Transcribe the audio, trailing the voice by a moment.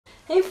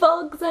Hey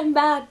folks, I'm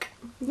back!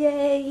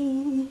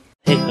 Yay!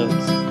 Hey folks,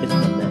 it's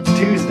Monday,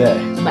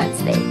 Tuesday,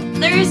 Wednesday,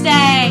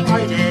 Thursday,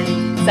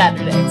 Friday,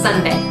 Saturday,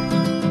 Sunday.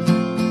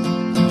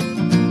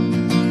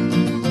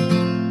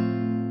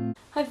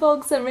 Hi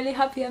folks, I'm really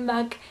happy I'm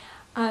back.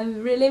 I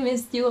really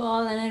missed you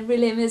all and I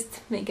really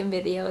missed making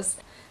videos.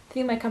 I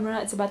think my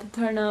camera is about to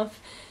turn off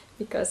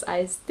because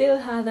I still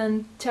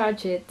haven't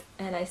charged it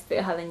and I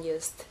still haven't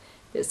used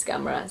this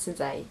camera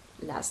since I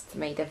last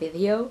made a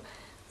video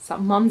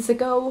some months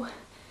ago.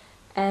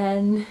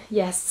 And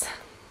yes,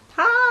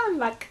 I'm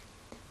back!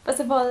 First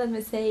of all, let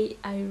me say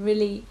I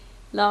really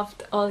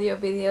loved all your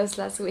videos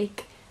last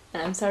week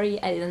and I'm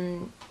sorry I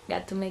didn't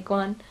get to make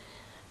one,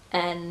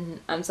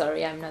 and I'm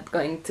sorry I'm not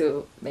going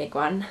to make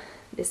one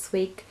this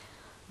week,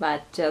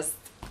 but just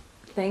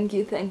thank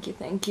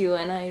you,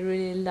 and I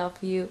really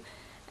love you,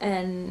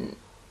 and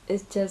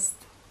it's just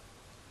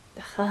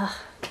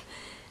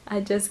I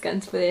just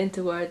can't put it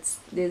into words.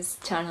 This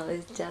channel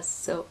is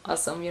just so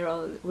awesome. You're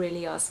all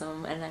really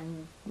awesome and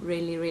I'm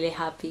really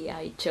happy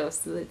I chose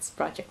to do this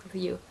project with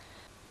you.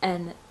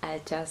 And I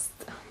just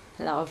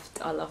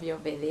loved all of your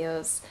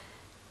videos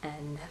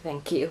and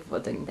thank you for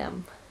doing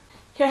them.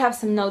 Here I have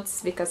some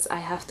notes because I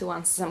have to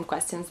answer some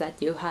questions that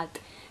you had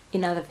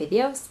in other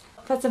videos.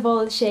 First of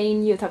all,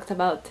 Shane, you talked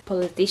about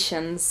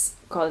politicians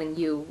calling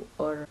you,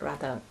 or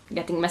rather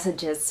getting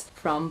messages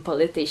from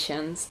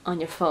politicians on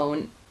your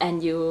phone,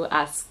 and you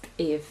asked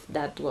if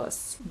that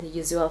was the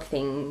usual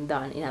thing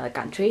done in other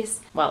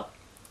countries. Well,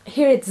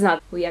 here it's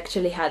not. We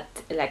actually had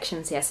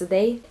elections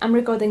yesterday. I'm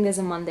recording this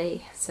on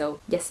Monday, so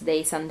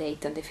yesterday, Sunday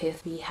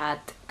 25th, we had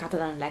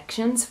Catalan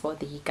elections for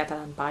the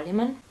Catalan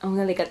parliament. I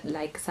only got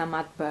like some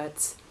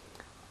adverts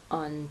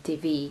on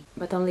TV,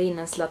 but only in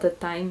a slotted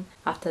time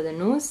after the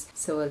news,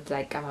 so it's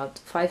like about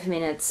 5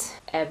 minutes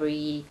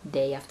every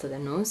day after the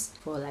news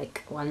for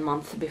like 1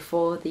 month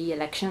before the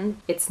election.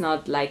 It's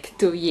not like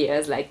 2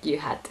 years like you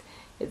had.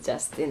 It's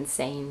just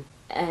insane.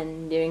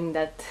 And during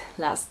that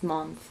last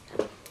month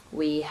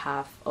we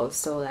have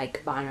also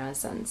like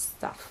banners and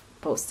stuff,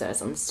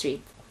 posters on the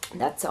street.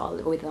 That's all.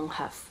 We don't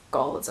have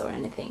calls or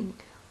anything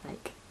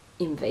like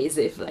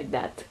invasive like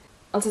that.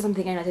 Also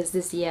something I noticed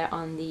this year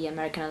on the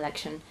American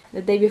election,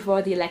 the day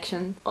before the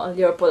election all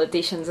your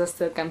politicians are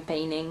still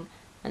campaigning,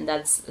 and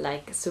that's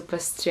like super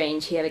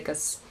strange here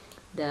because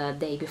the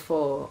day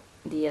before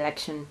the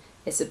election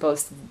is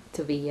supposed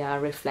to be a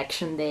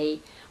reflection day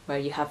where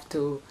you have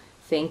to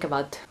think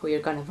about who you're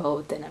gonna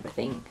vote and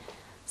everything.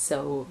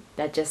 So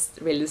that's just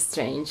really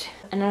strange.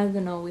 And I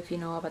don't know if you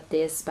know about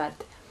this,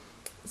 but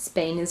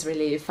Spain is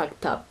really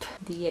fucked up.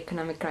 The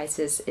economic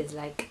crisis is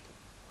like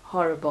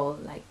horrible.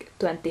 Like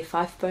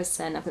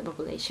 25% of the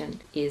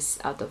population is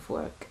out of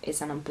work, is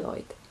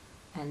unemployed,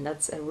 and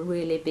that's a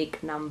really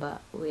big number.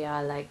 We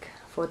are like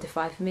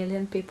 45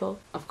 million people.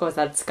 Of course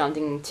that's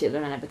counting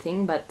children and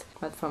everything, but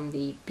from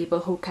the people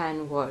who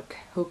can work,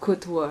 who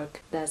could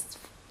work, there's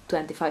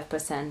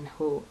 25%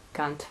 who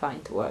can't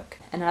find work,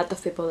 and a lot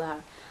of people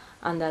are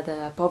under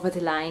the poverty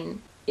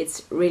line.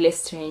 It's really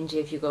strange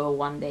if you go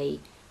one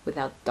day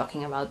without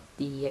talking about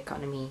the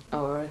economy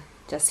or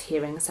just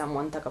hearing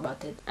someone talk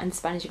about it. And the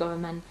Spanish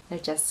government, they're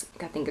just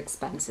cutting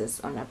expenses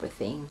on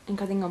everything and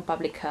cutting on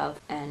public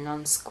health and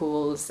on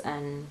schools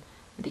and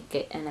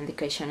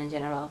education in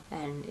general,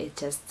 and it's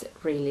just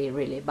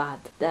really bad.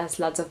 There's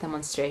lots of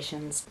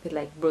demonstrations with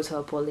like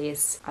brutal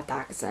police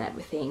attacks and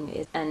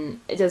everything, and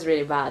it's just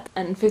really bad.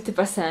 And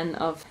 50%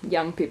 of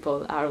young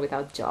people are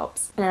without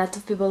jobs, and a lot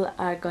of people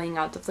are going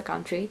out of the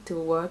country to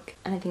work,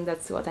 and I think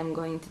that's what I'm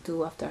going to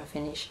do after I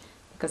finish,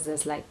 because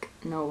there's like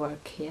no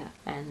work here,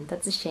 and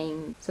that's a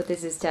shame. So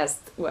this is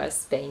just where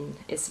Spain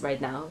is right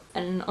now.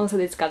 And also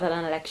these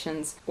Catalan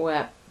elections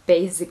were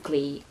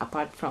basically,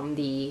 apart from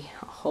the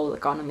whole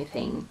economy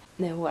thing,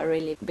 they were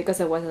really, because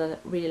there was a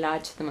really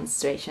large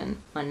demonstration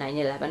on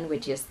 9/11,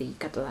 which is the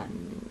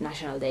Catalan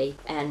National Day,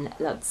 and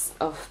lots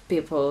of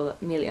people,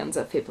 millions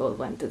of people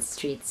went to the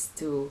streets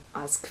to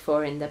ask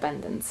for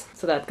independence,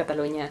 so that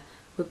Catalonia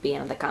would be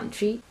another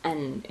country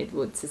and it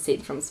would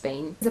secede from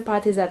Spain. The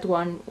parties that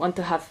want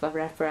to have a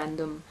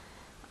referendum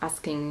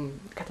asking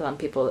Catalan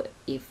people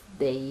if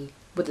they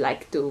would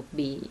like to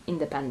be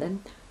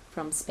independent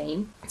from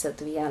Spain, so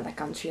to be another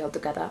country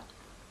altogether.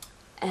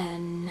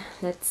 And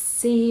let's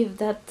see if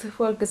that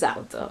works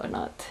out or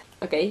not.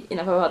 Okay,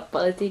 enough about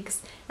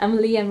politics.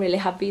 Emily, I'm really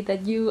happy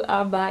that you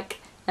are back,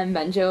 and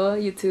Banjo,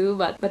 you too,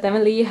 but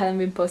Emily hadn't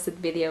been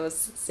posted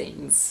videos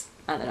since,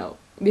 I don't know,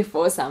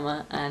 before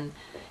summer, and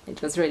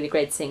it was really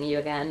great seeing you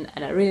again,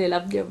 and I really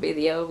loved your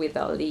video with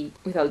all the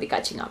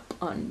catching up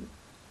on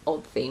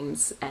old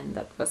themes, and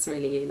that was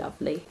really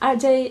lovely.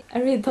 RJ, I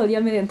really told you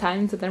a million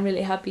times that I'm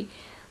really happy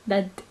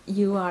that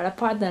you are a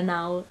partner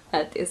now.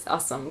 That is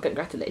awesome,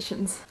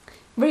 congratulations.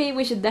 Brie,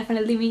 we should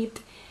definitely meet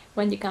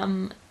when you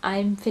come.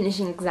 I'm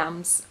finishing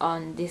exams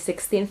on the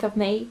 16th of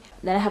May,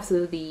 then I have to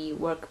do the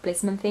work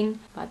placement thing,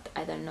 but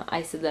I don't know,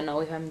 I still don't know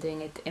if I'm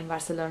doing it in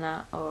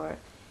Barcelona or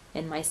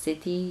in my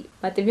city.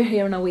 But if you're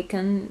here on a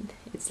weekend,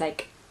 it's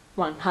like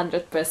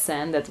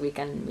 100% that we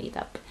can meet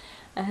up.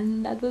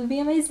 and that would be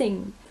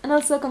amazing. And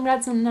also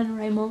congrats on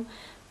NaNoWriMo,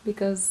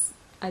 because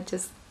I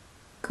just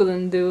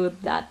couldn't do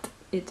that.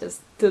 It's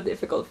just too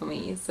difficult for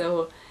me,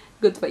 so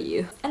good for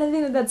you. And I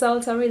think that that's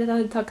all. Sorry that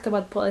I talked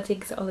about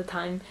politics all the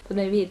time, but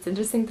maybe it's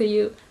interesting to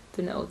you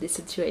to know this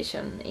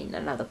situation in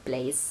another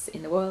place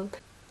in the world.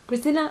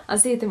 Christina, I'll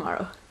see you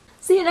tomorrow.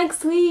 See you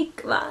next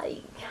week.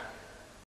 Bye.